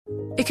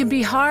It can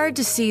be hard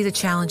to see the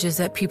challenges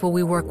that people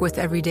we work with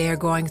every day are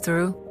going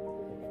through.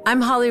 I'm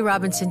Holly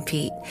Robinson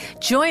Peete.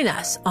 Join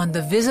us on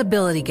The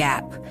Visibility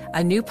Gap,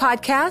 a new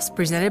podcast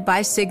presented by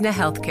Cigna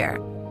Healthcare.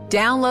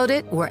 Download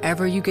it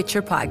wherever you get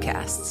your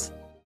podcasts.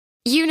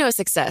 You know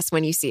success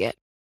when you see it.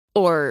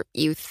 Or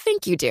you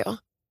think you do.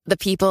 The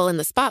people in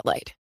the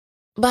spotlight.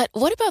 But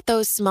what about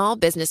those small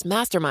business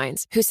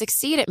masterminds who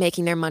succeed at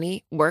making their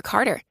money work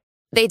harder?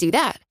 They do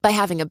that by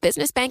having a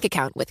business bank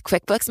account with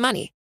QuickBooks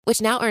Money, which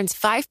now earns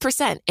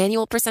 5%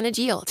 annual percentage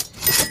yield.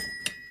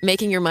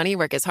 Making your money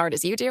work as hard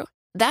as you do?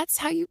 That's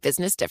how you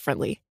business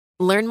differently.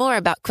 Learn more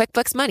about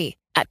QuickBooks Money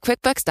at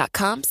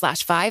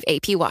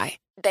quickbooks.com/5APY.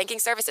 Banking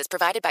services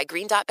provided by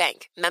Green Dot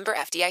Bank. Member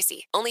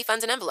FDIC. Only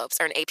funds and envelopes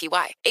earn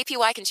APY.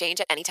 APY can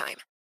change at any time.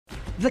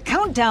 The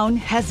countdown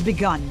has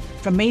begun.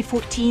 From May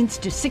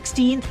 14th to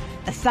 16th,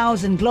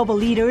 1,000 global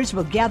leaders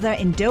will gather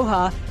in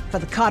Doha for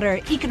the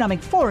Qatar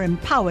Economic Forum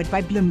powered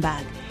by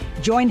Bloomberg.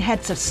 Join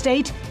heads of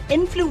state,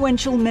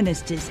 influential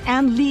ministers,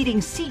 and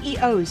leading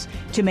CEOs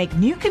to make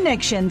new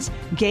connections,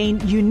 gain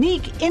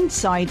unique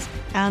insights,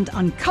 and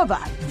uncover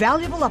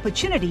valuable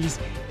opportunities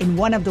in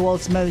one of the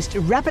world's most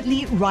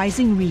rapidly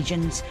rising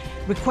regions.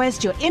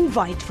 Request your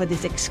invite for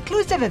this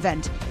exclusive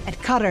event at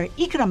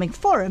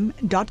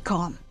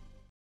QatarEconomicForum.com.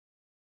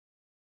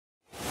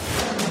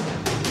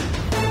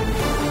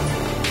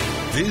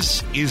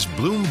 This is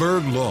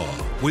Bloomberg Law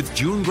with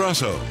June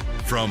Grasso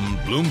from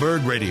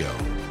Bloomberg Radio.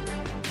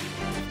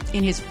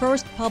 In his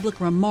first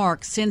public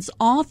remarks since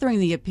authoring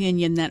the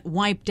opinion that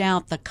wiped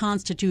out the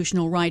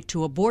constitutional right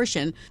to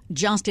abortion,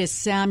 Justice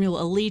Samuel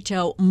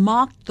Alito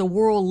mocked the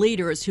world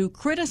leaders who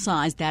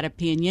criticized that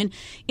opinion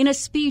in a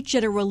speech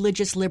at a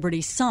religious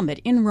liberty summit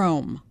in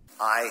Rome.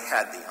 I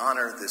had the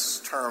honor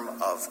this term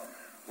of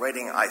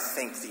writing, I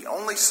think, the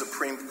only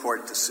Supreme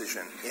Court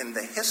decision in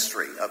the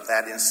history of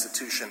that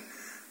institution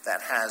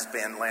that has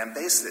been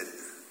lambasted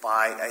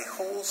by a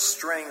whole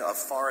string of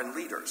foreign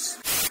leaders.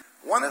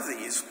 One of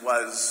these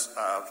was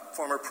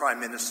former Prime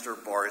Minister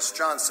Boris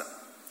Johnson,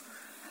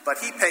 but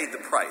he paid the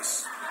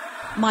price.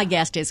 My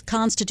guest is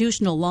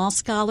constitutional law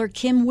scholar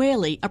Kim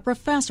Whaley, a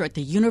professor at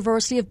the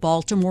University of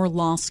Baltimore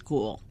Law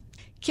School.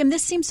 Kim,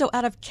 this seems so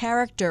out of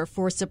character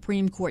for a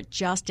Supreme Court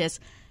justice.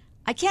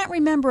 I can't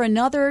remember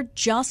another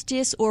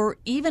justice or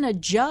even a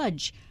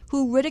judge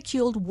who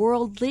ridiculed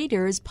world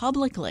leaders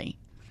publicly.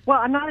 Well,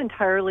 I'm not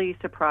entirely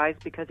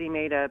surprised because he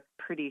made a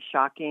pretty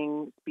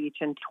shocking speech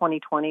in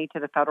 2020 to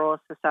the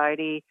Federalist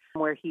Society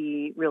where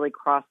he really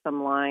crossed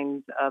some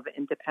lines of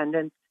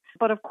independence.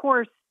 But of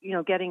course,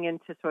 getting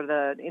into sort of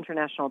the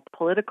international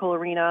political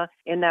arena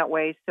in that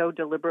way, so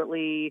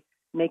deliberately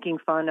making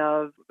fun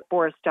of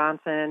Boris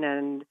Johnson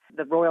and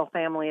the royal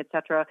family, et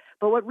cetera.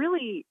 But what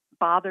really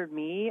bothered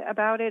me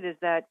about it is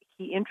that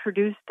he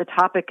introduced the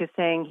topic as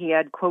saying he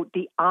had, quote,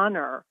 the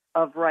honor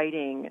of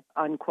writing,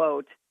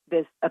 unquote,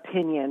 this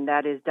opinion,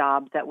 that is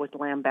Dobbs, that was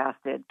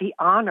lambasted. The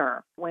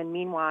honor, when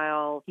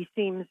meanwhile he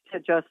seems to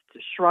just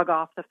shrug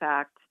off the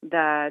fact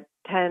that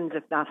tens,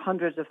 if not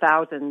hundreds of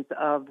thousands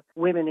of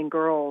women and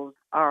girls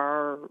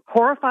are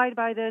horrified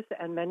by this,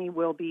 and many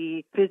will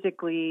be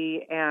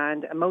physically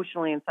and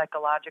emotionally and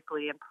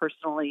psychologically and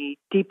personally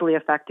deeply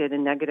affected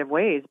in negative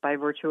ways by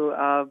virtue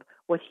of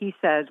what he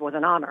says was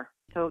an honor.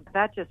 So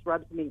that just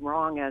rubs me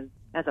wrong as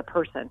a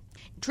person.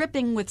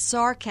 Dripping with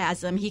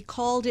sarcasm, he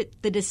called it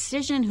the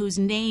decision whose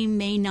name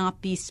may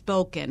not be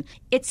spoken.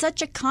 It's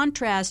such a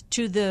contrast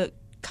to the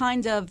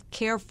kind of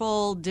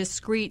careful,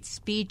 discreet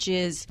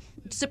speeches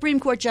Supreme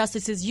Court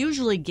justices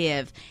usually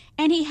give.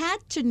 And he had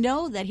to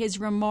know that his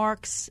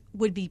remarks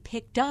would be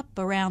picked up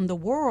around the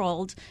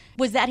world.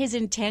 Was that his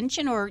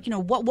intention, or,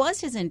 what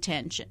was his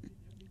intention?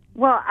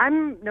 Well,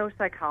 I'm no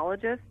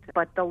psychologist,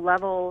 but the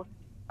level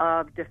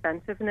of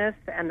defensiveness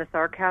and the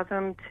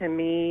sarcasm to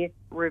me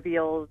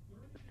reveals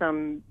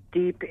some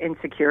deep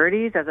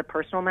insecurities as a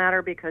personal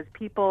matter, because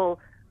people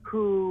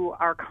who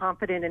are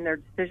confident in their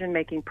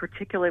decision-making,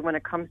 particularly when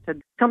it comes to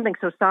something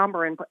so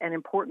somber and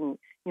important,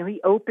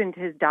 he opened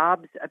his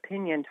Dobbs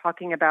opinion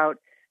talking about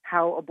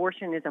how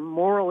abortion is a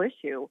moral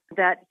issue,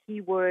 that he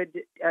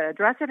would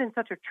address it in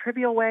such a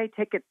trivial way,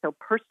 take it so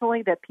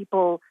personally that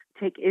people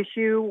take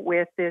issue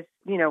with this,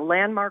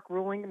 landmark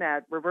ruling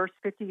that reversed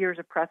 50 years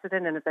of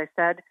precedent and, as I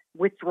said,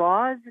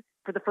 withdraws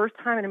for the first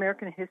time in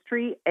American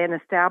history an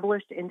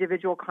established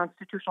individual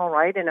constitutional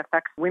right and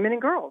affects women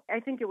and girls. I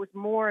think it was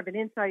more of an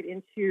insight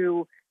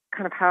into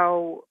kind of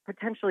how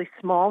potentially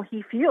small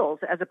he feels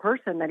as a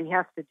person that he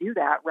has to do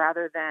that,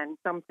 rather than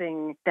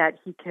something that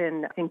he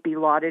can, I think, be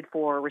lauded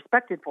for,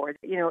 respected for.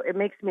 It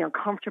makes me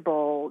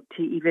uncomfortable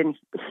to even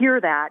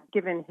hear that,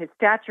 given his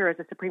stature as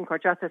a Supreme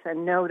Court justice,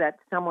 and know that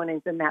someone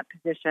is in that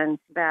position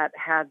that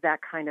has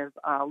that kind of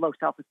low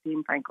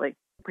self-esteem, frankly.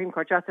 Supreme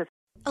Court justice.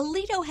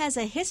 Alito has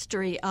a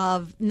history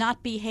of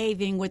not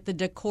behaving with the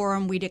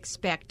decorum we'd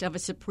expect of a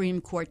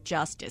Supreme Court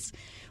justice.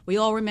 We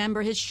all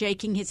remember his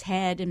shaking his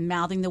head and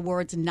mouthing the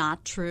words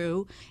 "not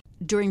true"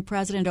 during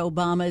President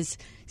Obama's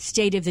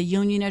State of the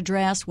Union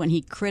address when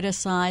he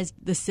criticized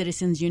the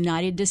Citizens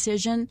United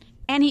decision.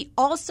 And he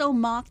also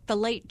mocked the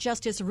late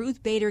Justice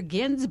Ruth Bader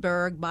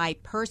Ginsburg by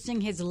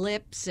pursing his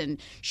lips and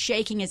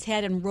shaking his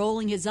head and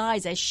rolling his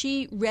eyes as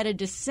she read a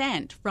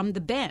dissent from the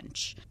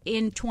bench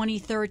in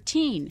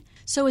 2013.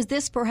 So is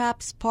this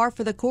perhaps par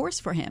for the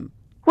course for him?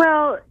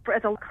 Well,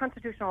 as a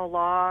constitutional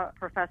law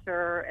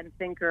professor and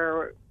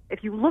thinker,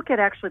 if you look at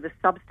actually the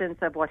substance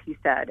of what he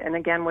said, and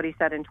again what he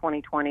said in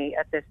 2020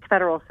 at this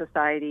Federal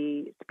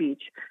Society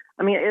speech,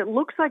 I mean, it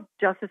looks like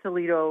Justice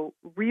Alito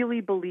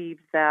really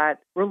believes that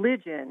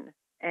religion,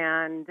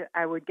 and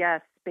I would guess,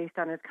 based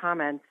on his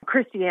comments,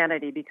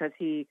 Christianity, because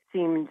he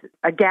seemed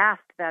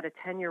aghast that a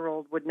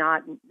 10-year-old would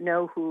not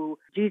know who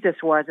Jesus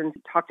was and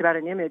talked about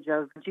an image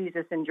of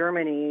Jesus in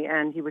Germany,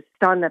 and he was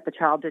stunned that the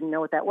child didn't know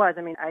what that was.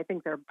 I mean, I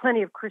think there are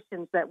plenty of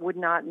Christians that would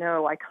not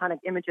know iconic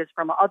images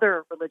from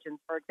other religions,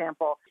 for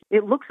example.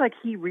 It looks like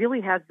he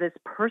really has this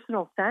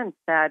personal sense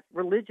that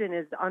religion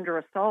is under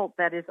assault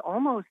that is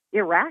almost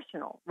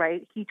irrational,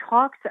 right? He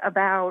talks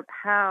about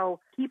how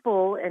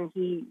people, and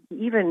he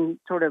even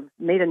sort of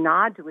made a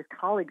nod to his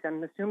colleagues,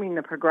 I'm assuming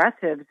the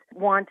progressives,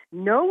 want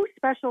no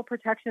special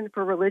protection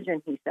for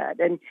religion, he said.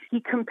 And he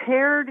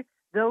compared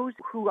those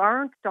who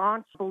aren't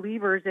staunch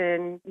believers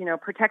in,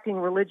 protecting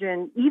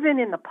religion, even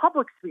in the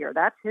public sphere,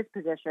 that's his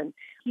position.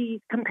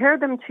 He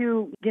compared them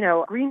to,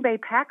 Green Bay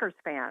Packers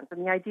fans,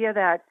 and the idea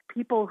that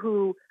people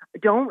who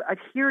don't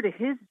adhere to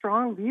his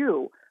strong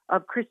view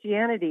of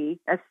Christianity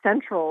as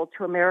central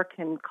to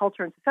American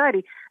culture and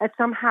society as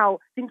somehow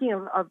thinking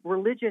of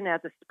religion as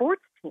a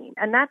sports team.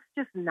 And that's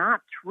just not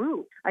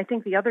true. I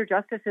think the other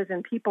justices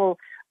and people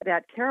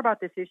that care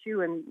about this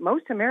issue, and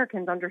most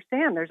Americans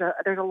understand there's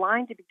a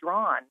line to be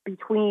drawn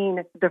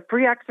between the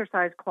free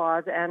exercise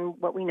clause and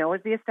what we know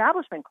as the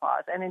establishment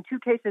clause. And in two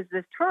cases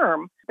this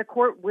term, the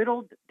court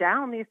whittled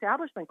down the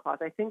establishment clause.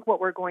 I think what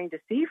we're going to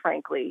see,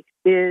 frankly,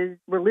 is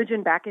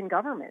religion back in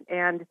government.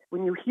 And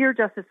when you hear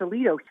Justice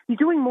Alito, he's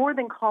doing more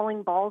than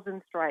calling balls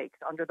and strikes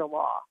under the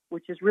law,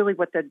 which is really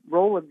what the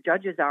role of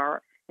judges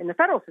are in the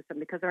federal system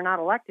because they're not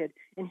elected.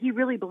 And he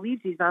really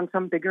believes he's on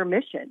some bigger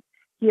mission.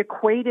 He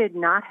equated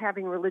not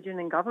having religion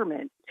in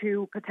government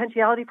to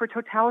potentiality for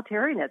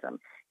totalitarianism.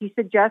 He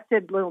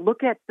suggested,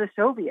 look at the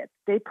Soviets.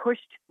 They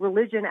pushed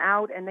religion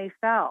out and they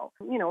fell.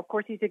 Of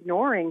course, he's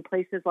ignoring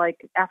places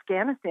like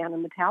Afghanistan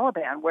and the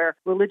Taliban, where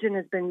religion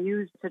has been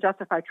used to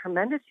justify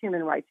tremendous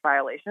human rights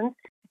violations.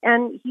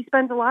 And he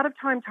spends a lot of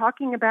time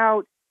talking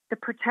about the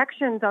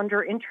protections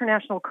under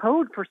international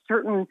code for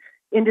certain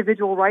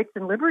individual rights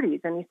and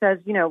liberties. And he says,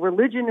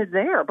 religion is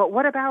there, but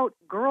what about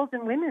girls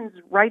and women's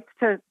rights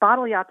to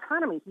bodily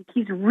autonomy?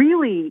 He's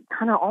really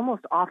kind of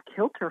almost off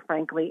kilter,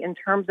 frankly, in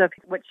terms of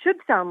what should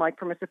sound like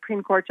from a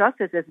Supreme Court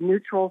justice as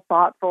neutral,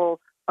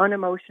 thoughtful,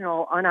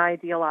 unemotional,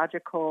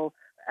 unideological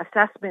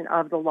assessment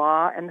of the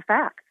law and the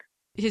facts.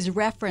 His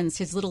reference,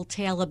 his little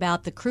tale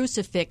about the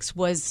crucifix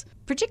was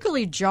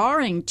particularly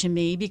jarring to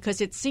me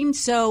because it seemed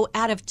so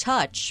out of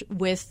touch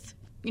with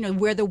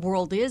where the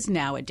world is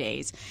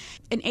nowadays.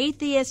 An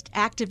atheist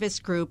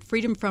activist group,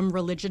 Freedom from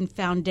Religion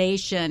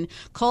Foundation,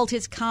 called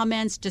his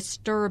comments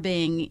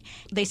disturbing.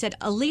 They said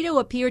Alito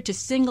appeared to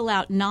single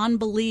out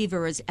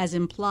non-believers as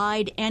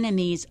implied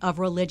enemies of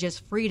religious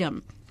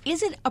freedom.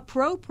 Is it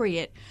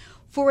appropriate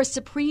for a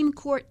Supreme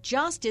Court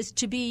justice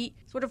to be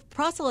sort of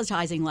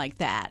proselytizing like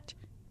that?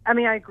 I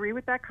mean, I agree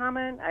with that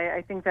comment.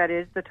 I think that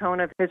is the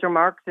tone of his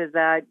remarks, is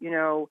that,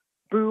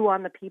 boo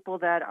on the people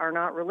that are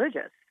not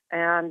religious.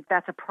 And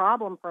that's a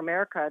problem for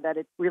America, that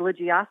its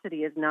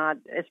religiosity is not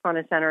as front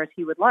and center as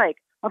he would like.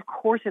 Of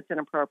course it's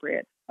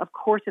inappropriate. Of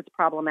course it's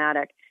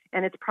problematic.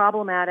 And it's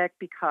problematic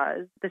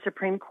because the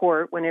Supreme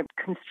Court, when it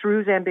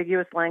construes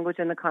ambiguous language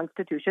in the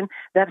Constitution,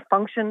 that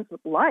functions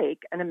like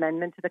an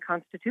amendment to the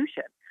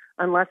Constitution,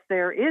 unless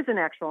there is an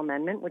actual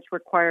amendment, which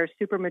requires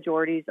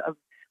supermajorities of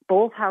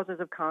both houses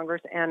of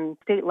Congress and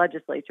state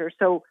legislatures.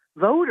 So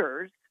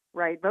voters,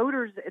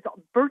 it's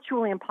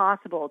virtually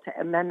impossible to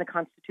amend the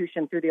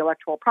Constitution through the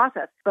electoral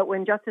process. But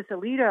when Justice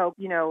Alito,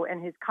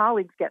 and his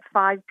colleagues get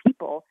 5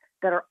 people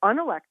that are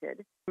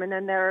unelected, and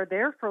then they're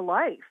there for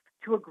life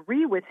to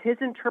agree with his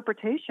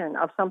interpretation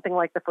of something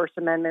like the First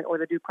Amendment or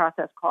the Due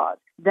Process Clause,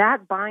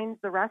 that binds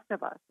the rest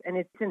of us. And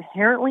it's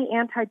inherently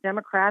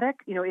anti-democratic.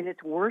 In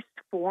its worst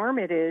form,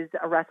 it is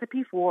a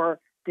recipe for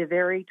the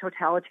very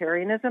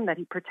totalitarianism that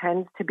he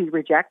pretends to be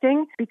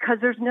rejecting, because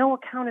there's no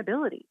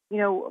accountability.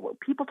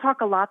 People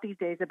talk a lot these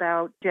days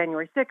about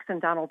January 6th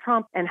and Donald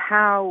Trump and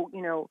how,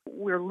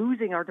 we're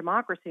losing our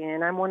democracy.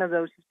 And I'm one of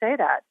those who say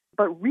that.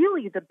 But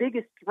really, the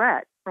biggest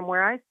threat from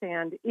where I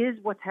stand is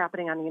what's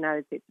happening on the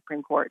United States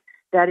Supreme Court.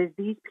 That is,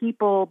 these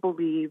people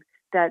believe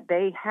that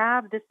they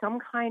have some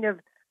kind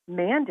of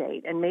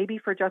mandate, and maybe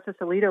for Justice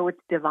Alito it's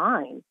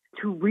divine,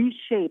 to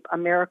reshape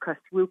America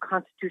through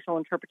constitutional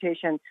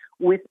interpretation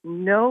with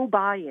no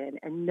buy-in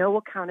and no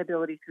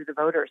accountability through the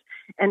voters.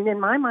 And in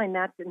my mind,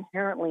 that's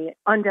inherently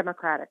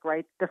undemocratic,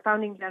 right? The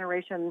founding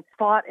generation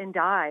fought and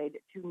died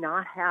to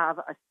not have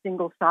a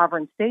single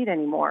sovereign state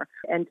anymore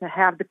and to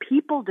have the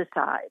people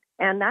decide.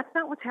 And that's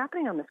not what's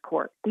happening on this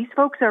court. These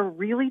folks are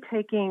really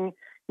taking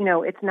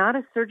It's not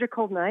a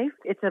surgical knife.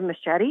 It's a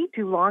machete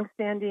to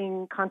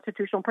longstanding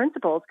constitutional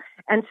principles.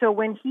 And so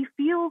when he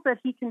feels that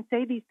he can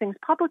say these things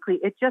publicly,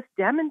 it just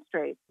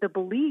demonstrates the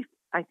belief,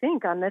 I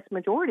think, on this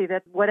majority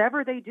that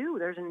whatever they do,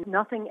 there's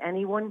nothing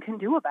anyone can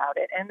do about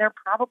it. And they're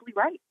probably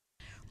right.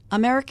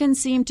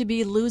 Americans seem to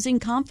be losing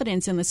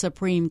confidence in the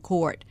Supreme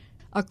Court.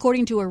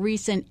 According to a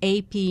recent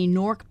AP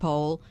NORC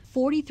poll,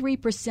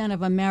 43%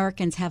 of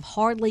Americans have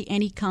hardly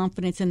any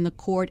confidence in the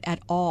court at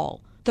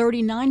all.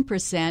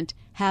 39%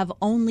 have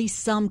only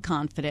some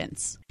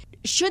confidence.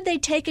 Should they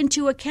take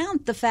into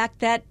account the fact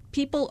that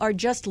people are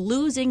just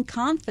losing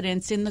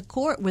confidence in the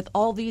court with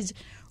all these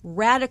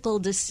radical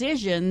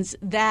decisions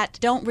that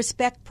don't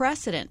respect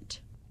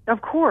precedent?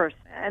 Of course.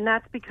 And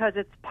that's because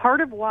it's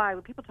part of why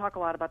when people talk a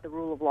lot about the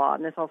rule of law,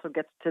 and this also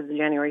gets to the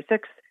January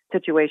 6th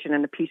situation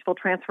and the peaceful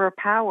transfer of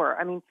power.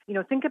 I mean,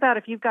 think about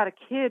if you've got a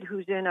kid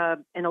who's in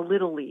a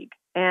little league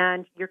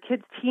and your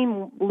kid's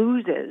team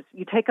loses,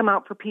 you take them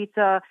out for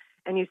pizza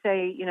and you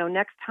say,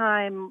 next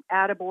time,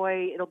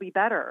 attaboy, it'll be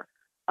better,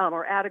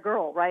 or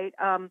attagirl, right?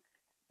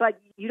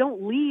 But you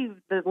don't leave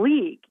the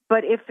league.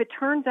 But if it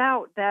turns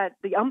out that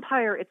the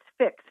umpire, it's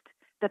fixed,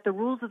 that the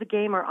rules of the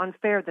game are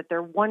unfair, that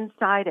they're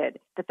one-sided,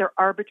 that they're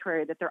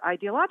arbitrary, that they're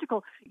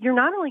ideological, you're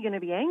not only going to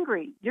be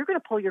angry, you're going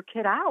to pull your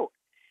kid out.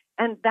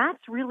 And that's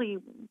really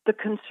the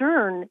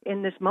concern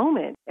in this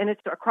moment. And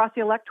it's across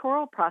the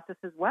electoral process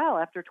as well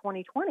after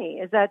 2020,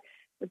 is that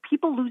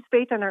people lose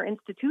faith in our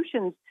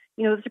institutions.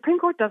 The Supreme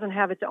Court doesn't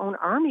have its own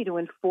army to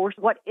enforce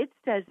what it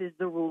says is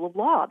the rule of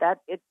law. That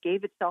it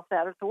gave itself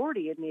that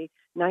authority in the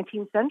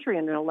 19th century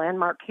in a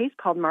landmark case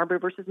called Marbury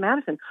versus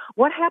Madison.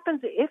 What happens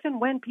if and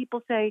when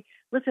people say,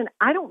 listen,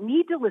 I don't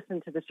need to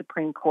listen to the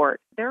Supreme Court.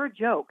 They're a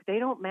joke. They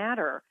don't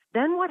matter.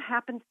 Then what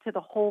happens to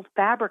the whole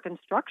fabric and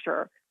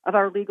structure of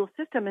our legal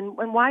system?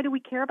 And why do we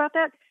care about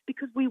that?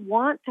 Because we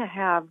want to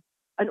have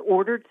an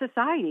ordered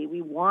society.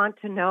 We want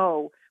to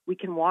know we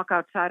can walk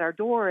outside our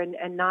door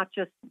and not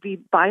just be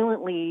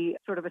violently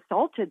sort of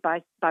assaulted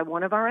by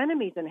one of our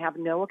enemies and have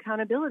no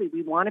accountability.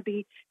 We want to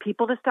be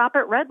people to stop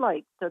at red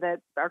lights so that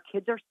our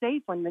kids are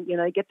safe when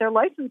they get their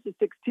license at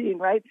 16,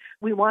 right?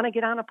 We want to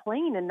get on a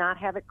plane and not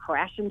have it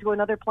crash into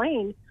another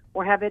plane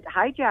or have it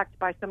hijacked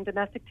by some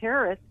domestic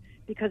terrorist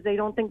because they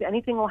don't think that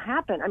anything will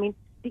happen. I mean,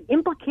 the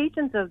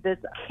implications of this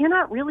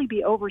cannot really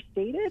be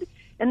overstated.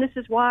 And this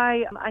is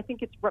why I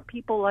think it's what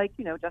people like,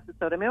 Justice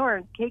Sotomayor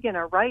and Kagan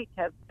are right,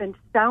 have been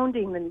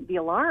sounding the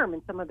alarm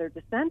in some of their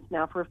dissents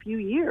now for a few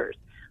years,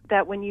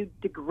 that when you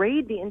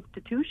degrade the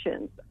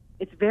institutions,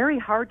 it's very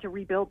hard to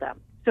rebuild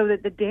them. So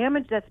that the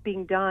damage that's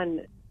being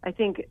done, I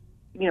think,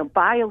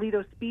 by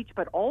Alito's speech,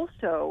 but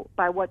also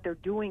by what they're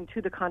doing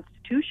to the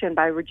Constitution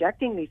by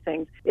rejecting these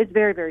things is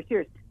very, very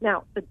serious.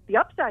 Now, the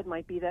upside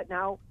might be that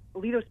now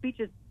Alito's speech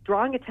is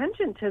drawing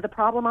attention to the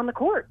problem on the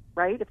court,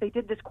 right? If they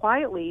did this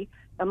quietly,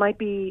 it might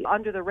be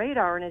under the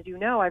radar. And as you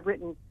know, I've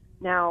written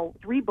now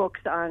 3 books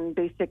on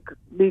basic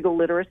legal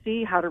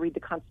literacy, how to read the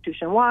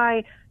Constitution,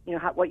 why,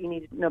 what you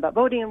need to know about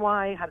voting and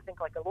why, how to think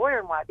like a lawyer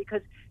and why.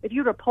 Because if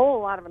you were to poll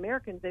a lot of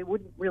Americans, they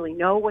wouldn't really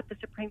know what the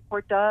Supreme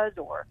Court does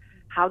or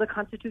how the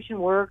Constitution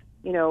works.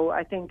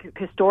 I think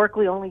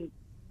historically only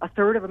a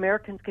third of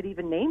Americans could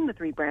even name the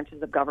 3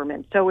 branches of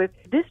government. So if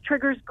this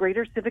triggers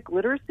greater civic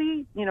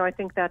literacy, I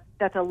think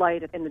that's a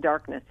light in the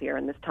darkness here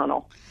in this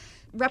tunnel.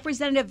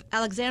 Representative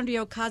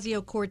Alexandria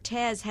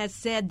Ocasio-Cortez has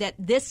said that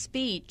this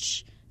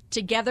speech,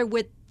 together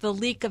with the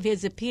leak of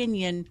his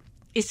opinion,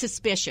 is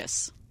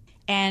suspicious.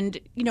 And,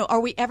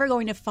 are we ever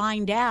going to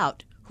find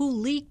out who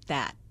leaked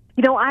that?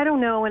 I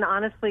don't know. And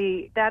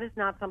honestly, that is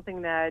not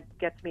something that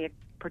gets me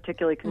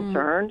particularly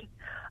concerned.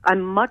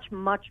 I'm much,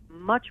 much,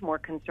 much more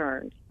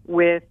concerned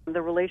with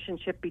the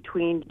relationship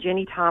between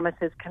Ginny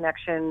Thomas's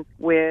connection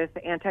with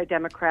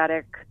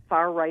anti-democratic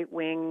far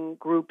right-wing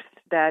groups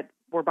that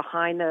were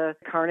behind the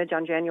carnage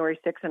on January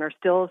 6th and are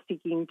still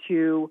seeking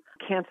to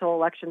cancel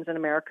elections in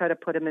America to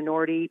put a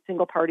minority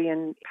single party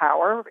in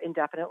power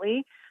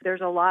indefinitely.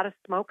 There's a lot of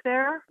smoke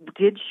there.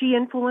 Did she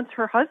influence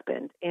her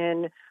husband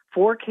in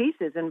 4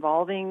 cases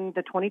involving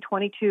the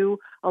 2022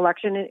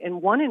 election,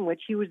 and one in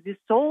which he was the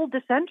sole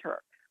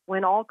dissenter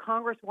when all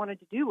Congress wanted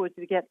to do was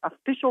to get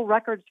official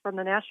records from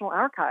the National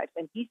Archives,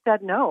 and he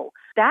said no.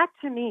 That,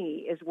 to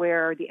me, is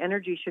where the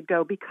energy should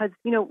go because,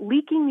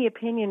 leaking the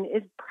opinion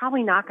is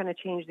probably not going to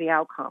change the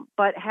outcome.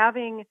 But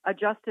having a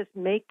justice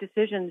make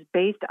decisions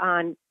based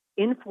on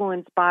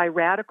influence by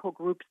radical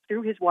groups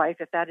through his wife,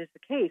 if that is the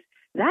case,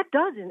 that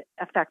does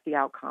affect the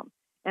outcome.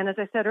 And as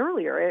I said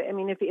earlier, I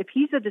mean, if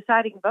he's a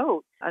deciding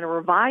vote on a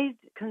revised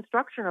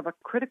construction of a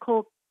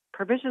critical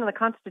provision of the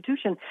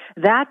Constitution,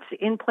 that's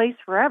in place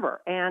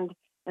forever. And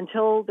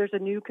until there's a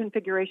new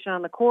configuration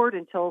on the court,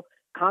 until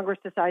Congress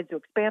decides to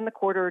expand the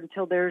court, or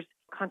until there's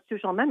a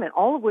constitutional amendment,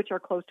 all of which are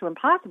close to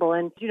impossible.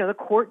 And, the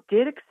court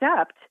did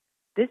accept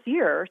this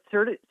year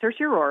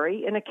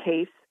certiorari in a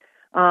case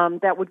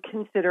that would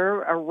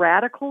consider a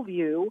radical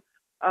view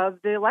of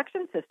the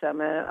election system,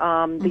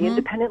 the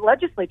independent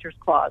legislatures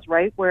clause,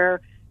 right, where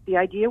the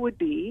idea would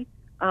be,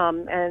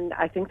 and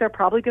I think they're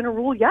probably going to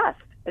rule yes,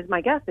 is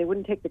my guess. They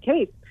wouldn't take the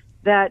case,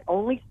 that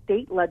only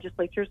state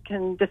legislatures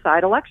can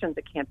decide elections.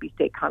 It can't be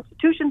state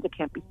constitutions. It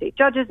can't be state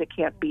judges. It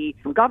can't be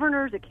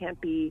governors. It can't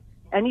be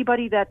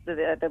anybody that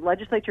the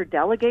legislature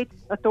delegates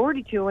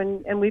authority to.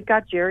 And we've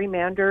got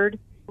gerrymandered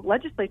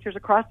legislatures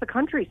across the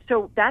country.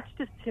 So that's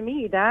just, to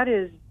me,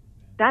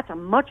 that's a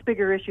much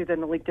bigger issue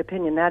than the leaked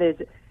opinion. That is,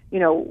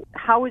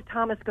 how is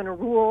Thomas going to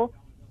rule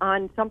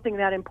on something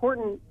that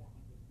important,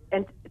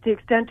 and to the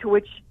extent to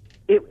which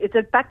it's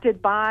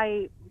affected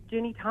by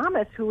Ginny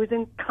Thomas, who is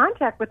in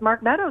contact with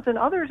Mark Meadows, and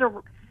others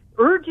are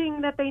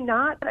urging that they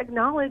not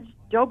acknowledge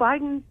Joe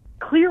Biden's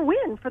clear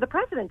win for the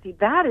presidency.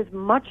 That is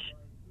much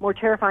more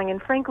terrifying.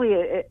 And frankly,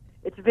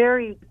 it's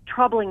very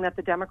troubling that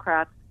the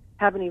Democrats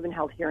haven't even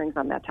held hearings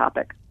on that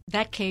topic.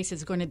 That case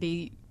is going to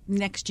be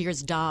next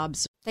year's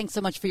Dobbs. Thanks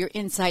so much for your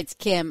insights,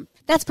 Kim.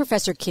 That's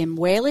Professor Kim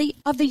Whaley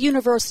of the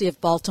University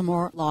of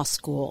Baltimore Law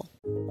School.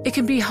 It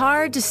can be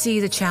hard to see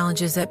the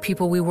challenges that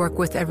people we work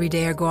with every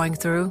day are going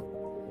through.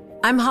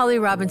 I'm Holly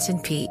Robinson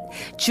Peete.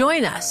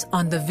 Join us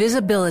on The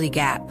Visibility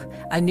Gap,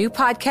 a new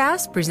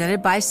podcast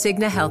presented by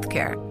Cigna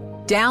Healthcare.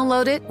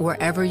 Download it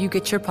wherever you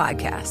get your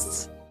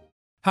podcasts.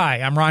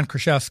 Hi, I'm Ron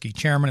Kruszewski,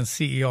 Chairman and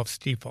CEO of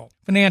Stifel.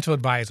 Financial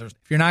advisors,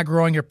 if you're not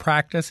growing your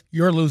practice,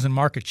 you're losing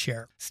market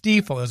share.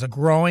 Stifel is a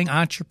growing,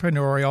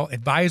 entrepreneurial,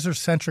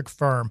 advisor-centric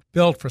firm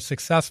built for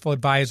successful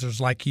advisors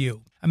like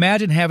you.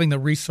 Imagine having the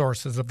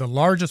resources of the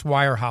largest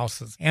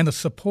wirehouses and the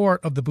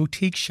support of the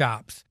boutique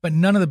shops, but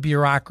none of the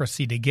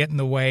bureaucracy to get in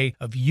the way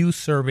of you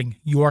serving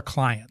your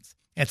clients.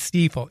 At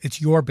Stifel,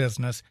 it's your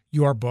business,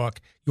 your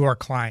book, your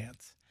clients.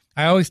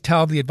 I always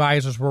tell the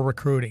advisors we're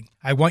recruiting,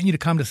 I want you to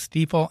come to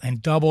Stifel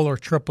and double or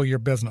triple your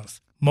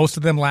business. Most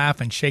of them laugh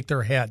and shake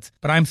their heads,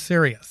 but I'm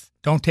serious.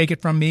 Don't take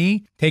it from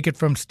me. Take it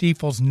from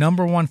Stifel's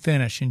 #1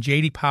 finish in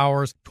J.D.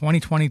 Power's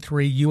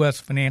 2023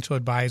 U.S. Financial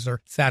Advisor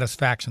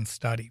Satisfaction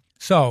Study.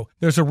 So,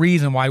 there's a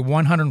reason why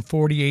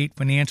 148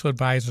 financial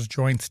advisors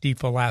joined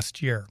Stifel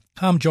last year.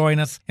 Come join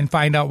us and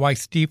find out why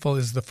Stifel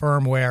is the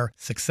firm where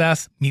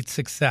success meets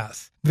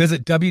success.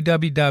 Visit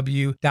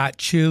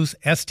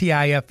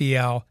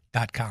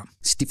www.choosestifel.com.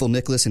 Stifel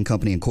Nicholas and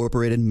Company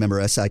Incorporated,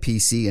 member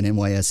SIPC and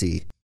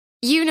NYSE.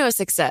 You know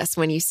success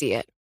when you see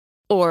it.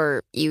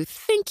 Or you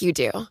think you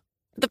do.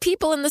 The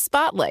people in the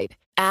spotlight.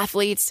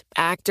 Athletes,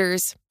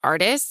 actors,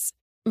 artists.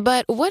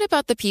 But what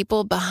about the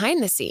people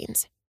behind the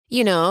scenes?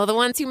 You know, the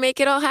ones who make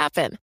it all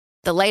happen.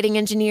 The lighting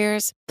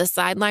engineers, the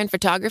sideline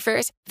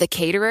photographers, the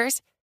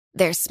caterers.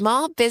 They're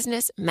small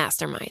business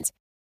masterminds.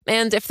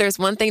 And if there's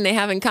one thing they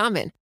have in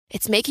common,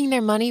 it's making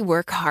their money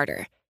work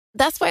harder.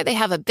 That's why they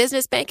have a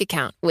business bank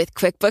account with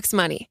QuickBooks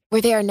Money,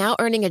 where they are now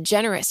earning a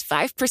generous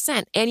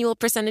 5% annual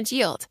percentage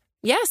yield.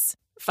 Yes,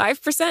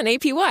 5%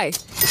 APY.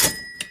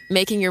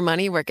 Making your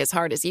money work as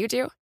hard as you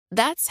do?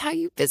 That's how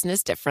you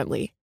business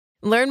differently.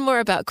 Learn more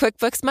about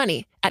QuickBooks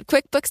Money at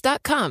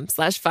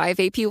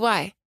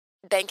quickbooks.com/5APY.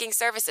 Banking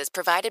services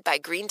provided by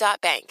Green Dot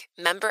Bank,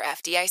 member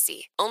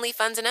FDIC. Only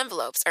funds and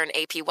envelopes earn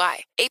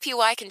APY.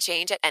 APY can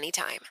change at any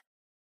time.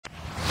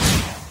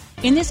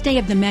 In this day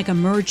of the mega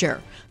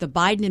merger, the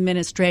Biden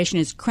administration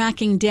is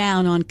cracking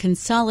down on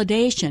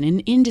consolidation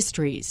in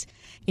industries.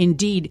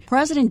 Indeed,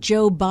 President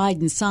Joe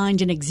Biden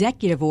signed an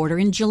executive order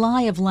in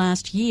July of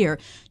last year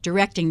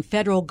directing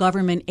federal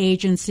government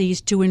agencies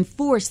to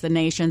enforce the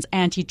nation's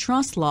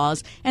antitrust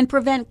laws and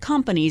prevent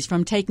companies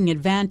from taking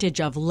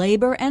advantage of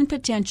labor and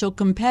potential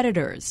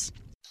competitors.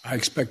 I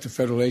expect the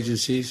federal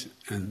agencies,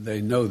 and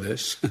they know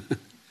this,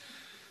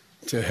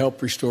 to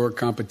help restore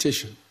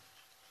competition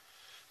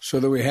so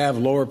that we have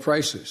lower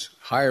prices,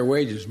 higher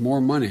wages,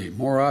 more money,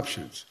 more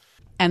options.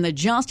 And the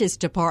Justice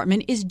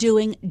Department is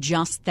doing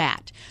just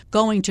that,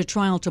 going to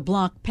trial to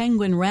block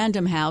Penguin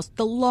Random House,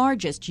 the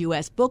largest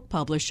U.S. book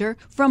publisher,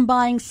 from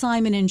buying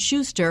Simon &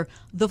 Schuster,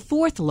 the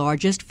fourth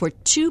largest, for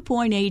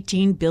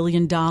 $2.18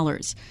 billion.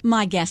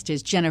 My guest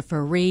is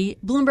Jennifer Rie,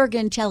 Bloomberg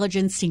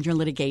Intelligence Senior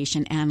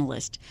Litigation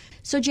Analyst.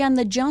 So, Jen,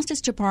 the Justice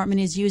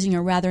Department is using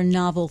a rather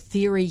novel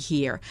theory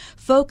here,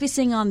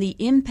 focusing on the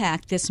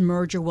impact this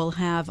merger will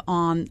have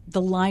on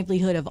the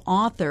livelihood of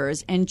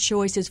authors and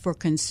choices for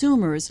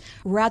consumers,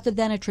 rather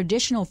than a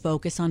traditional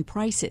focus on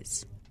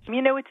prices.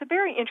 You know, it's a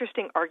very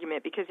interesting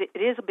argument because it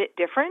is a bit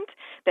different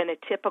than a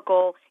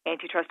typical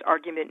antitrust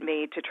argument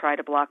made to try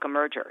to block a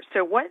merger.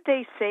 So what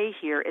they say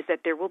here is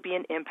that there will be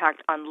an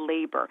impact on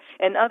labor.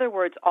 In other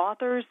words,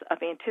 authors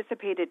of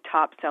anticipated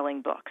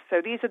top-selling books.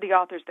 So these are the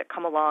authors that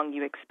come along,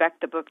 you expect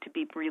the book to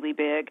be really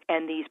big,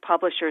 and these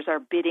publishers are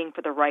bidding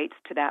for the rights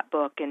to that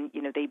book, and,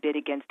 you know, they bid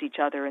against each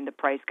other, and the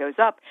price goes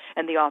up,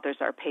 and the authors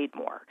are paid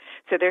more.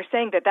 So they're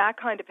saying that that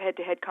kind of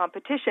head-to-head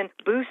competition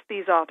boosts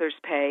these authors'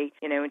 pay,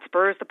 you know, and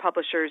spurs the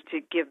publishers to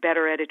give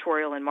better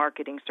editorial and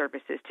marketing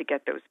services to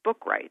get those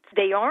book rights.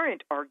 They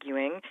aren't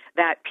arguing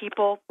that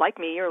people like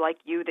me or like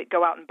you that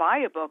go out and buy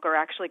a book are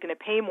actually going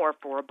to pay more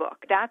for a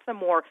book. That's a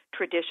more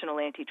traditional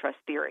antitrust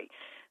theory.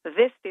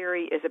 This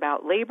theory is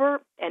about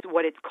labor, and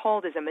what it's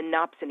called is a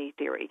monopsony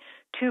theory.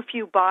 Too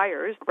few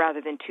buyers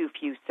rather than too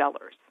few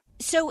sellers.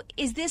 So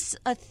is this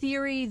a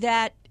theory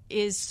that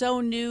is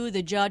so new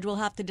the judge will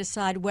have to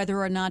decide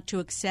whether or not to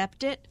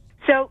accept it?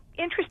 So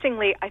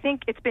interestingly, I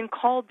think it's been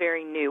called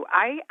very new.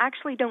 I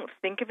actually don't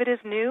think of it as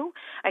new.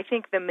 I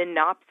think the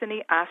monopsony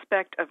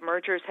aspect of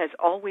mergers has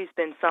always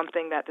been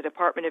something that the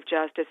Department of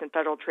Justice and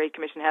Federal Trade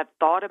Commission have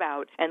thought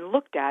about and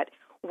looked at.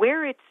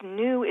 Where it's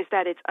new is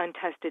that it's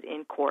untested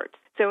in courts.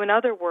 So in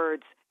other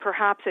words,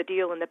 perhaps a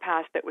deal in the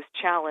past that was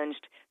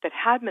challenged that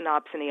had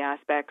monopsony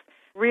aspects,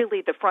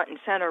 really the front and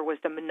center was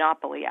the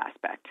monopoly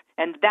aspect.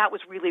 And that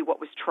was really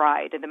what was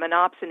tried. And the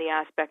monopsony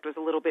aspect was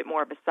a little bit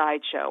more of a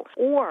sideshow.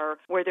 Or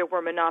where there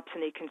were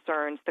monopsony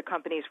concerns, the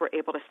companies were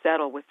able to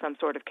settle with some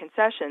sort of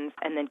concessions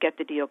and then get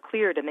the deal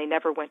cleared, and they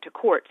never went to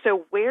court.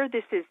 So where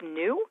this is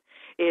new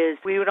is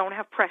we don't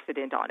have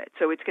precedent on it.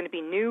 So it's going to be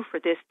new for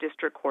this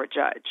district court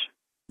judge.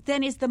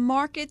 Then is the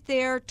market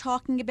they're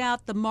talking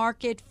about the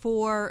market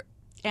for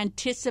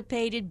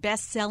anticipated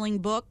best-selling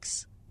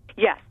books?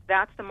 Yes,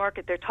 that's the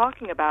market they're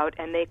talking about,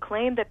 and they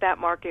claim that that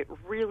market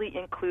really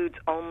includes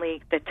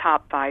only the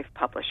top 5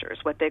 publishers,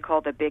 what they call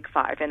the Big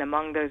 5, and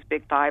among those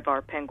Big 5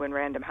 are Penguin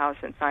Random House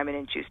and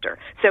Simon & Schuster.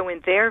 So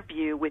in their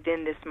view,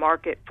 within this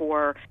market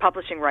for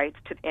publishing rights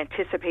to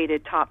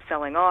anticipated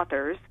top-selling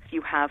authors,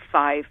 you have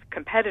 5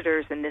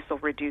 competitors, and this will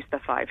reduce the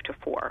 5 to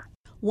 4.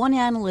 One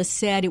analyst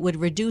said it would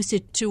reduce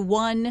it to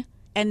 1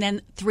 and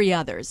then 3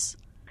 others.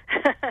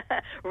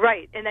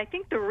 Right, and I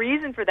think the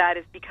reason for that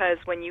is because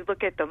when you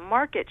look at the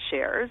market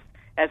shares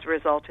as a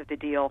result of the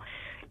deal,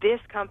 this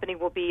company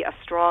will be a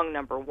strong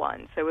number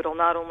 1. So it'll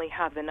not only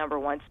have the number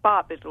 1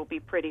 spot, but it'll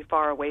be pretty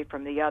far away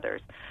from the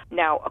others.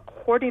 Now,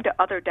 according to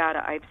other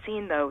data I've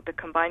seen, though, the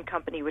combined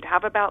company would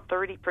have about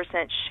 30%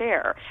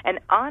 share. And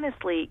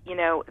honestly,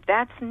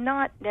 that's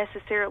not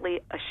necessarily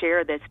a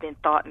share that's been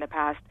thought in the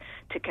past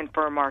to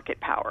confer market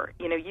power.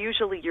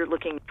 Usually you're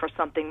looking for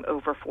something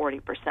over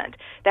 40%.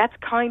 That's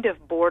kind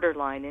of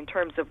borderline in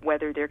terms of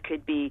whether there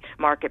could be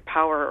market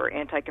power or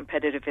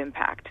anti-competitive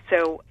impact.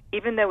 So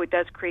even though it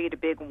does create a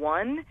big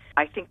 1,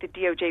 I think the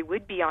DOJ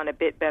would be on a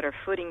bit better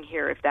footing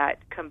here if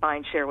that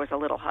combined share was a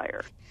little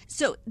higher.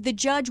 So the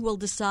judge will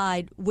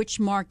decide which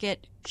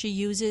market she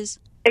uses?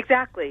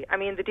 Exactly. I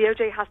mean, the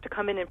DOJ has to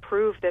come in and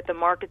prove that the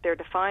market they're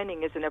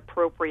defining is an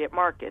appropriate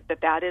market,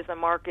 that is a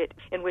market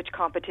in which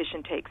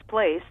competition takes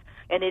place,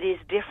 and it is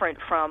different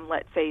from,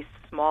 let's say,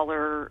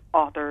 smaller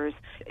authors.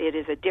 It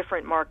is a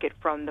different market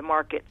from the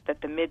markets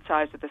that the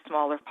mid-size or the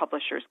smaller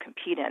publishers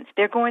compete in.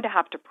 They're going to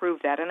have to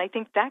prove that, and I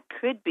think that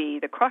could be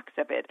the crux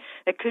of it.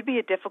 It could be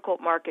a difficult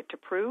market to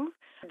prove.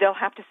 They'll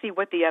have to see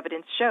what the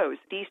evidence shows.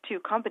 These 2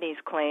 companies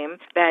claim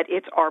that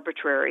it's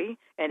arbitrary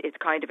and it's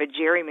kind of a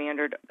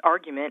gerrymandered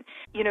argument.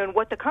 And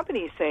what the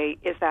companies say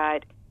is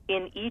that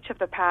in each of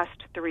the past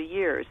 3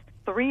 years,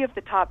 3 of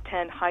the top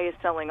 10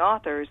 highest-selling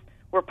authors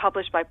were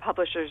published by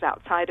publishers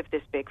outside of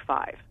this Big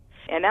 5.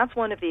 And that's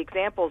one of the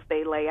examples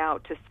they lay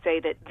out to say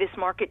that this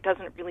market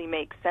doesn't really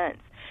make sense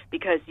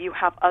because you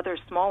have other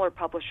smaller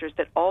publishers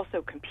that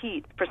also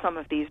compete for some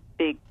of these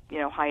big,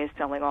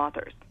 highest-selling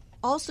authors.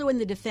 Also in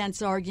the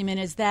defense argument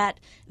is that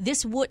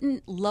this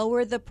wouldn't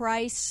lower the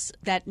price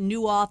that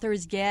new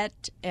authors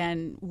get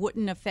and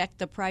wouldn't affect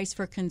the price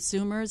for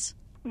consumers?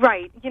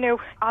 Right.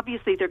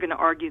 Obviously they're going to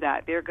argue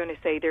that. They're going to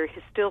say there is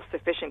still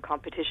sufficient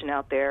competition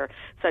out there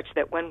such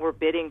that when we're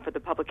bidding for the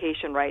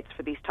publication rights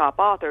for these top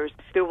authors,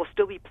 there will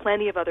still be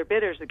plenty of other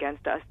bidders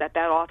against us, that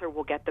author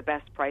will get the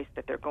best price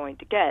that they're going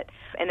to get.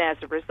 And as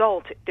a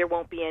result, there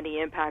won't be any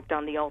impact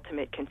on the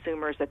ultimate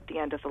consumers at the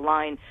end of the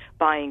line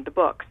buying the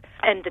books.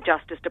 And the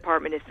Justice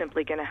Department is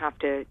simply going to have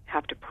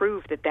to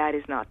prove that that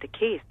is not the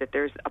case, that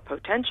there's a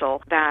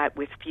potential that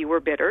with fewer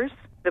bidders,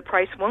 the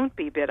price won't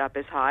be bid up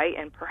as high,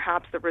 and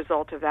perhaps the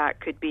result of that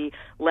could be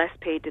less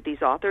paid to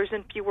these authors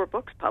and fewer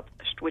books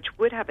published, which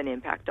would have an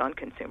impact on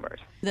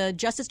consumers. The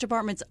Justice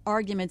Department's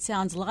argument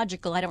sounds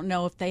logical. I don't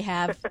know if they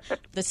have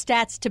the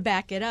stats to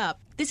back it up.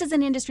 This is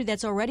an industry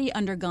that's already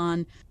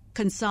undergone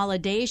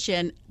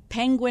consolidation.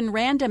 Penguin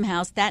Random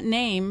House, that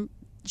name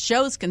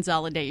shows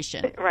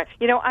consolidation. Right.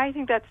 I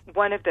think that's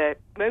one of the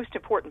most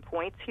important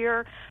points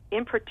here.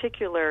 In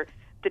particular,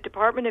 the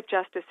Department of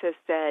Justice has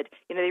said,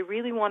 they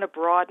really want to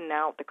broaden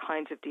out the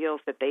kinds of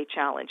deals that they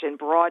challenge and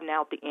broaden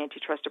out the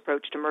antitrust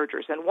approach to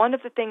mergers. And one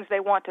of the things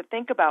they want to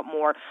think about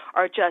more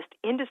are just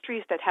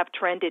industries that have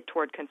trended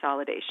toward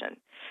consolidation.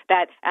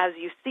 That as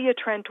you see a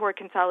trend toward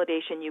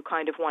consolidation, you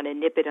kind of want to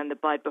nip it in the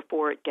bud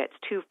before it gets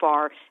too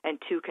far and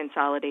too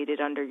consolidated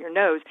under your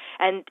nose.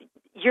 And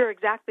you're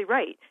exactly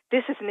right.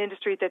 This is an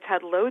industry that's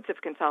had loads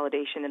of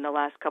consolidation in the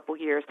last couple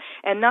years.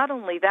 And not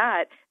only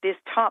that, these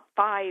top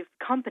 5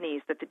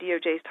 companies that the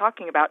DOJ is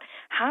talking about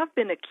have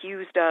been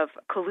accused of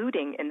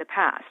colluding in the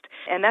past.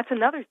 And that's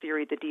another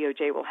theory the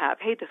DOJ will have.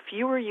 Hey, the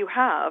fewer you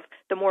have,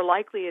 the more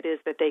likely it is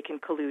that they can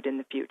collude in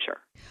the future.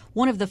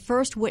 One of the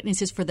first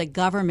witnesses for the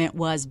government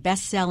was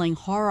best-selling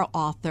horror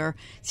author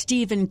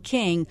Stephen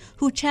King,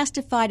 who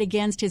testified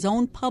against his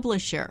own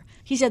publisher.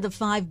 He said the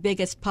 5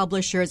 biggest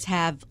publishers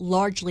have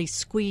largely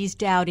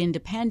squeezed out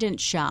independent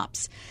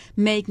shops,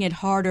 making it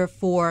harder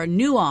for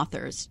new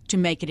authors to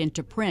make it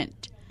into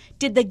print.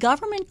 Did the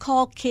government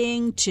call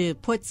King to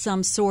put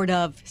some sort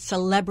of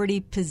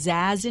celebrity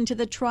pizzazz into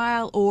the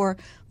trial or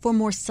for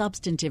more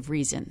substantive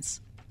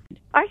reasons?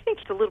 I think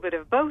it's a little bit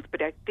of both,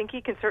 but I think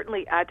he can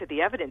certainly add to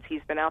the evidence.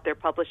 He's been out there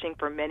publishing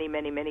for many,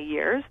 many, many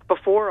years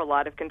before a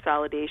lot of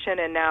consolidation,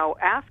 and now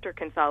after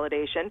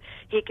consolidation,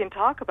 he can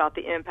talk about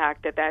the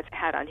impact that that's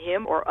had on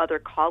him or other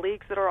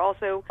colleagues that are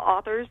also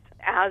authors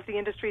as the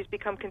industry's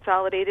become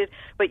consolidated.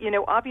 But,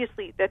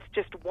 obviously that's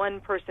just one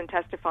person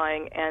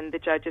testifying, and the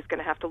judge is going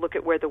to have to look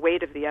at where the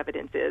weight of the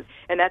evidence is,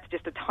 and that's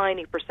just a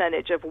tiny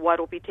percentage of what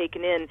will be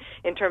taken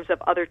in terms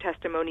of other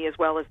testimony as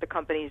well as the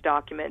company's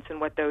documents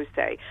and what those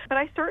say. But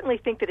I certainly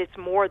think that it's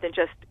more than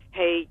just,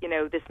 hey,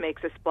 this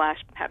makes a splash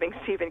having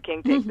Stephen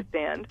King take the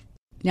stand.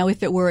 Now,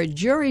 if it were a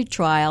jury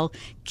trial,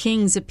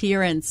 King's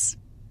appearance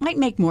might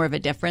make more of a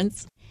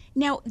difference.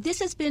 Now, this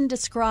has been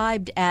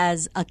described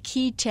as a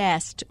key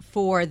test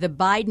for the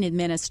Biden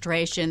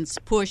administration's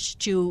push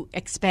to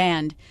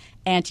expand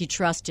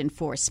antitrust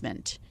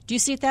enforcement. Do you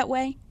see it that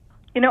way?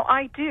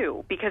 I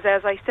do, because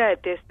as I said,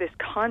 this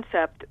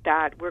concept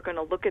that we're going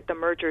to look at the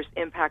merger's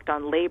impact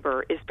on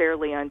labor is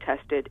fairly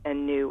untested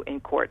and new in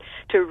court.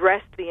 To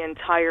rest the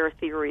entire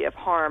theory of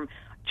harm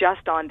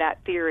just on that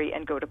theory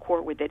and go to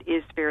court with it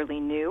is fairly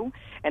new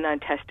and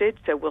untested,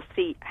 so we'll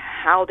see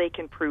how they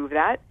can prove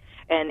that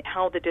and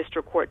how the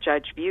district court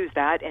judge views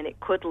that, and it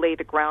could lay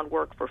the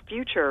groundwork for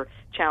future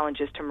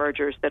challenges to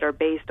mergers that are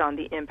based on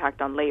the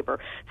impact on labor.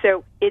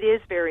 So it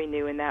is very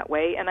new in that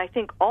way, and I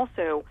think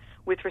also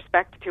with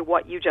respect to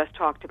what you just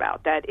talked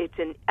about, that it's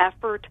an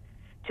effort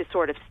to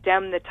sort of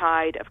stem the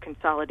tide of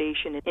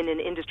consolidation in an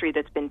industry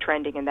that's been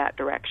trending in that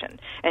direction.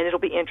 And it'll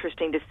be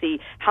interesting to see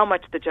how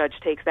much the judge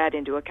takes that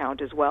into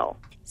account as well.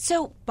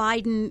 So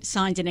Biden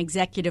signed an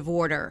executive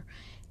order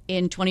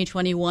in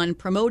 2021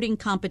 promoting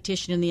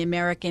competition in the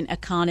American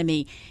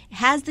economy.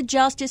 Has the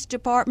Justice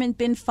Department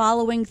been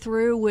following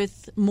through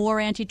with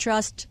more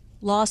antitrust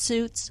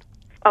lawsuits?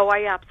 Oh,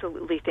 I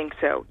absolutely think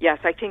so. Yes,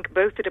 I think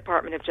both the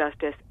Department of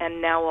Justice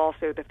and now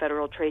also the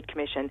Federal Trade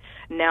Commission,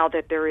 now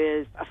that there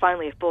is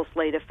finally a full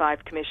slate of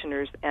 5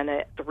 commissioners and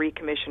a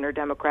 3-commissioner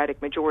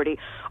Democratic majority,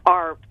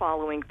 are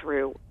following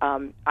through.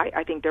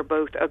 I think they're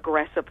both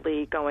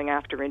aggressively going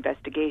after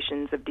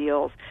investigations of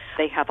deals.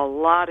 They have a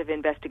lot of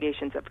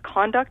investigations of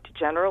conduct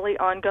generally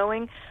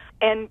ongoing,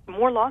 and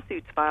more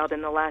lawsuits filed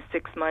in the last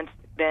 6 months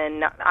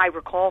than I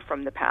recall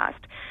from the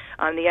past.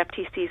 The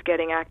FTC is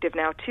getting active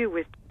now, too,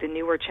 with the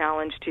newer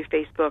challenge to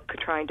Facebook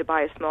trying to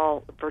buy a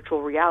small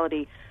virtual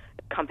reality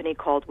company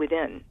called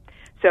Within.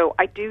 So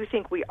I do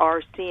think we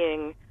are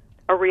seeing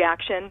a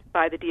reaction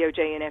by the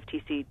DOJ and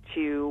FTC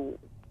to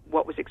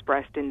what was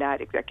expressed in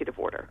that executive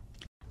order.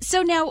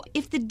 So now,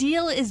 if the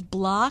deal is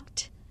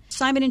blocked,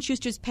 Simon &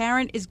 Schuster's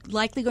parent is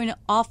likely going to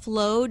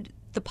offload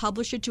the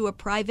publisher to a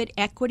private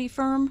equity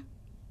firm?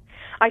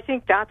 I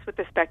think that's what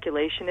the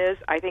speculation is.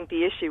 I think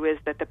the issue is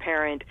that the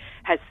parent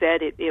has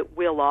said it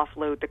will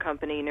offload the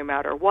company no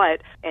matter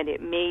what, and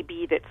it may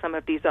be that some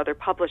of these other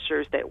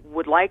publishers that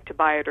would like to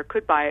buy it or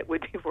could buy it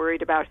would be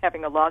worried about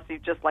having a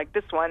lawsuit just like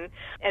this one.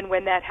 And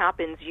when that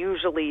happens,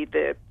 usually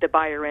the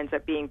buyer ends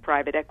up being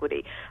private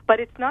equity.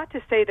 But it's not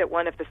to say that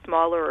one of the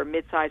smaller or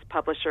mid-sized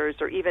publishers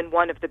or even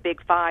one of the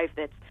big 5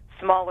 that's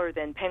smaller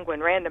than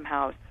Penguin Random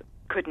House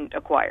couldn't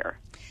acquire.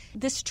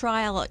 This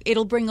trial,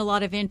 it'll bring a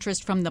lot of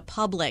interest from the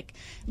public.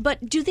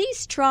 But do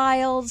these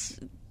trials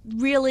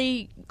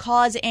really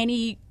cause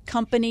any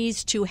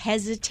companies to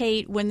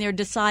hesitate when they're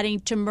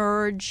deciding to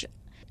merge?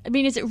 I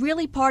mean, is it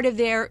really part of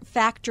their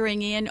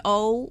factoring in,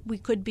 we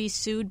could be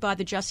sued by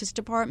the Justice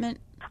Department?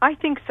 I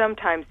think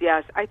sometimes,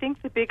 yes. I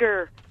think the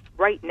bigger,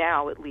 right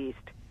now at least,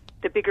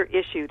 the bigger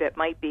issue that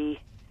might be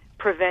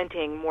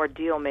preventing more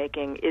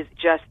deal-making is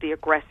just the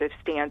aggressive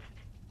stance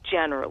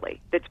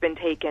generally that's been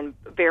taken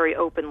very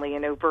openly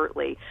and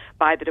overtly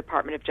by the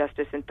Department of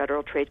Justice and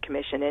Federal Trade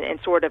Commission and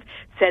sort of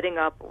setting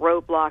up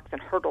roadblocks and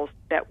hurdles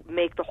that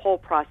make the whole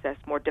process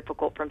more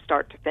difficult from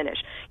start to finish.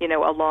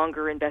 A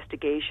longer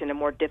investigation, a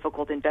more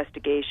difficult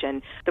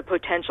investigation, the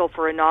potential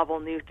for a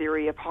novel new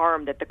theory of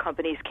harm that the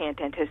companies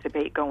can't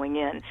anticipate going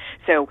in.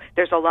 So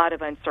there's a lot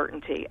of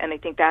uncertainty, and I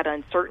think that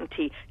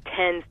uncertainty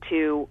tends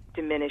to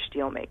diminish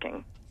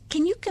deal-making.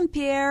 Can you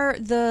compare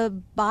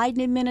the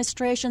Biden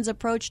administration's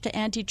approach to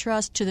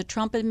antitrust to the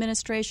Trump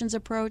administration's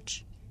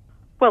approach?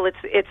 Well,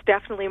 it's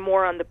definitely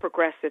more on the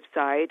progressive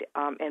side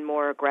and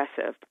more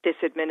aggressive. This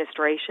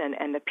administration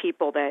and the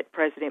people that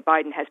President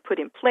Biden has put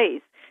in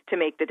place to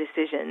make the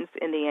decisions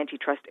in the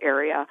antitrust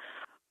area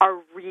are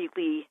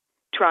really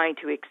trying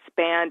to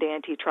expand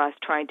antitrust,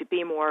 trying to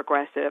be more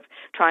aggressive,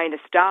 trying to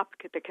stop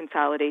the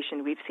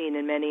consolidation we've seen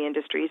in many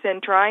industries,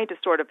 and trying to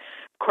sort of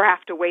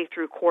craft a way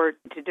through court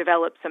to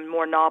develop some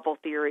more novel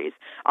theories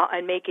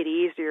and make it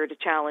easier to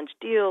challenge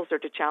deals or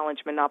to challenge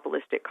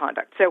monopolistic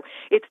conduct. So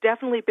it's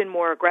definitely been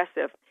more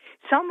aggressive.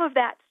 Some of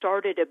that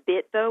started a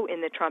bit, though,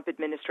 in the Trump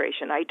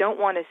administration. I don't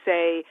want to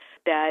say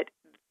that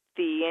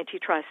the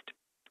antitrust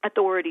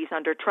authorities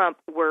under Trump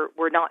were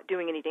not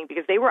doing anything,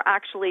 because they were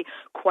actually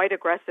quite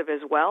aggressive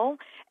as well.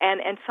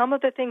 And some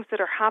of the things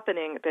that are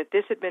happening that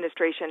this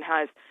administration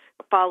has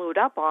followed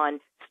up on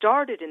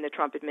started in the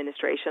Trump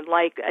administration,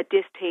 like a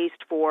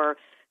distaste for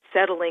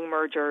settling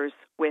mergers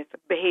with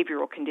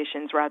behavioral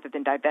conditions rather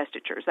than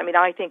divestitures. I mean,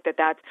 I think that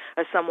that's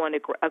a somewhat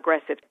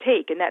aggressive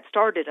take, and that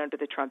started under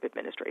the Trump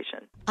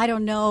administration. I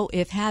don't know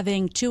if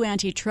having two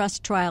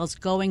antitrust trials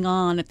going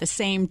on at the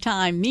same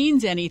time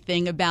means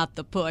anything about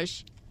the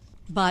push.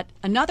 But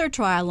another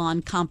trial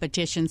on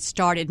competition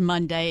started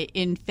Monday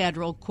in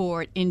federal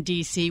court in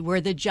D.C.,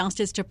 where the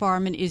Justice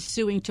Department is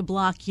suing to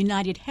block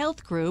United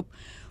Health Group,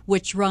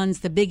 which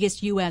runs the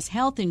biggest U.S.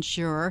 health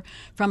insurer,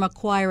 from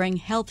acquiring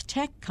health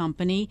tech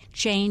company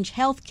Change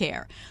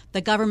Healthcare.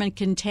 The government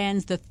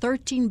contends the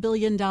 $13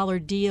 billion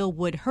deal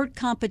would hurt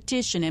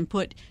competition and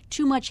put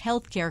too much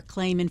health care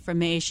claim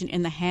information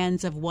in the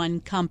hands of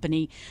one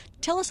company.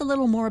 Tell us a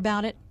little more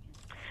about it.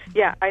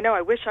 Yeah, I know.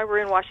 I wish I were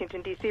in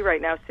Washington, D.C.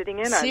 right now sitting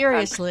in.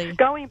 Seriously.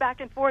 Going back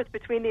and forth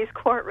between these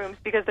courtrooms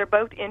because they're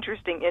both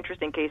interesting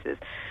cases.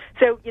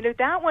 So,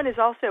 that one is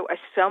also a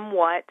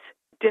somewhat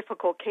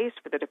difficult case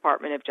for the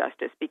Department of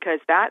Justice because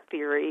that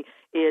theory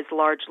is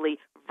largely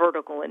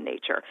vertical in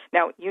nature.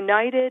 Now,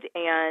 United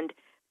and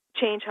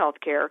Change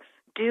Healthcare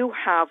do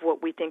have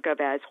what we think of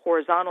as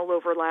horizontal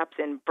overlaps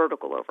and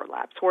vertical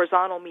overlaps.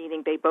 Horizontal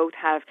meaning they both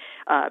have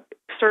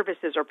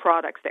services or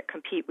products that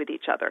compete with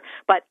each other.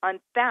 But on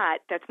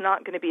that's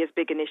not going to be as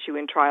big an issue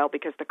in trial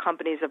because the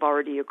companies have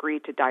already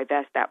agreed to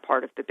divest that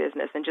part of the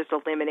business and just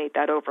eliminate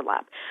that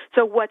overlap.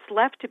 So what's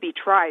left to be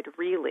tried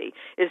really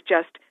is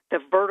just the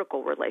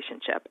vertical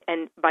relationship.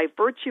 And by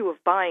virtue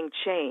of buying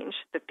Change,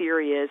 the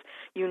theory is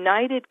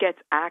United gets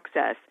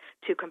access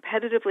to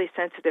competitively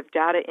sensitive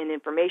data and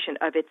information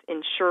of its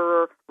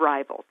insurer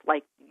rivals,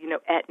 like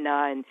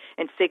Aetna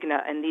and Cigna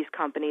and these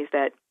companies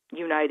that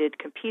United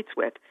competes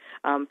with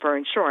for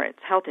insurance,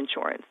 health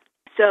insurance.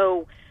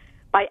 So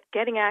by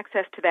getting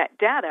access to that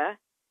data,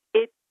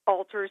 it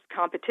alters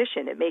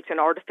competition. It makes an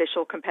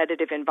artificial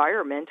competitive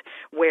environment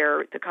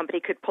where the company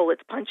could pull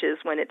its punches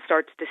when it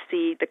starts to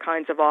see the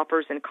kinds of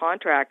offers and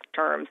contract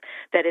terms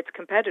that its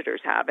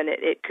competitors have, and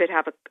it could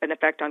have an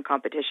effect on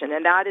competition.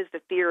 And that is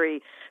the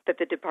theory that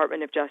the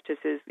Department of Justice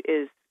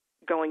is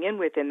going in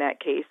with in that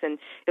case, and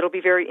it'll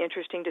be very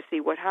interesting to see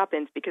what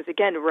happens because,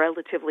 again,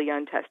 relatively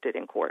untested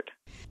in court.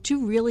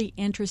 Two really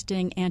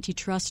interesting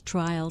antitrust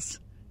trials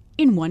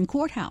in one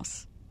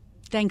courthouse.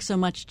 Thanks so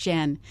much,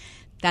 Jen.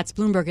 That's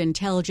Bloomberg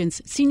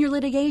Intelligence senior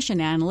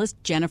litigation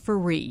analyst Jennifer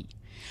Rhee.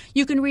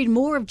 You can read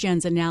more of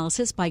Jen's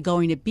analysis by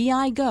going to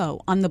BI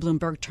Go on the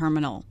Bloomberg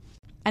terminal.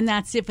 And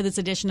that's it for this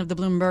edition of the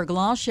Bloomberg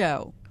Law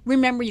Show.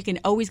 Remember, you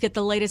can always get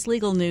the latest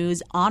legal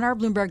news on our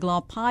Bloomberg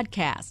Law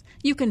podcast.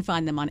 You can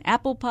find them on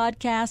Apple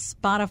Podcasts,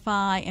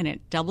 Spotify, and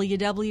at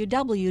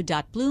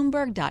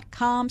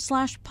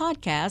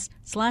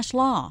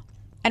www.bloomberg.com/podcast/law.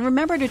 And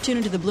remember to tune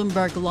into the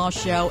Bloomberg Law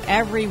Show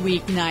every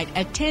weeknight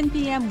at 10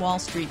 p.m. Wall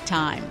Street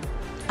time.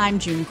 I'm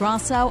June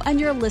Grosso, and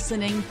you're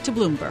listening to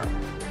Bloomberg.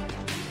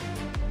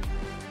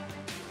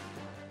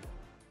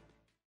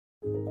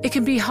 It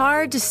can be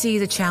hard to see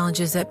the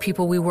challenges that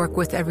people we work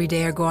with every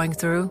day are going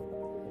through.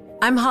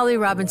 I'm Holly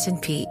Robinson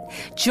Peete.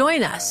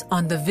 Join us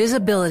on The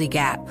Visibility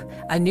Gap,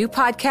 a new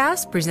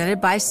podcast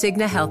presented by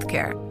Cigna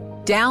Healthcare.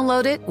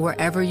 Download it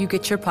wherever you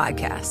get your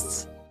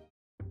podcasts.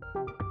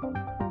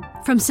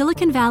 From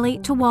Silicon Valley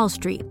to Wall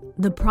Street,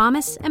 the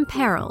promise and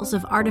perils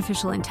of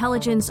artificial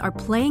intelligence are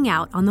playing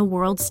out on the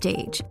world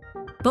stage.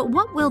 But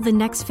what will the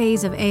next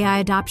phase of AI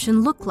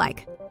adoption look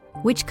like?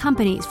 Which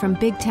companies, from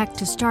big tech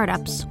to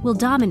startups, will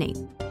dominate?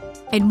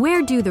 And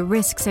where do the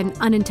risks and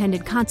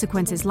unintended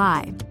consequences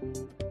lie?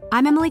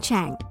 I'm Emily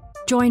Chang.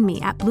 Join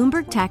me at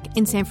Bloomberg Tech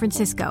in San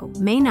Francisco,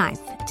 May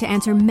 9th, to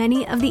answer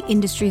many of the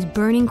industry's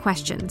burning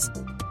questions,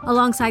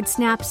 alongside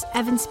Snap's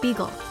Evan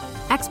Spiegel,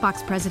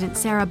 Xbox President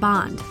Sarah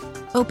Bond,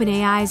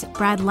 OpenAI's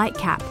Brad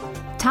Lightcap,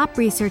 top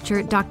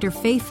researcher Dr.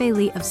 Fei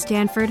Li of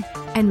Stanford,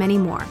 and many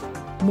more.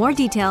 More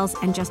details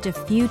and just a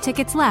few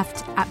tickets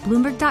left at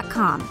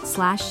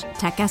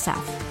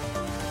Bloomberg.com/TechSF.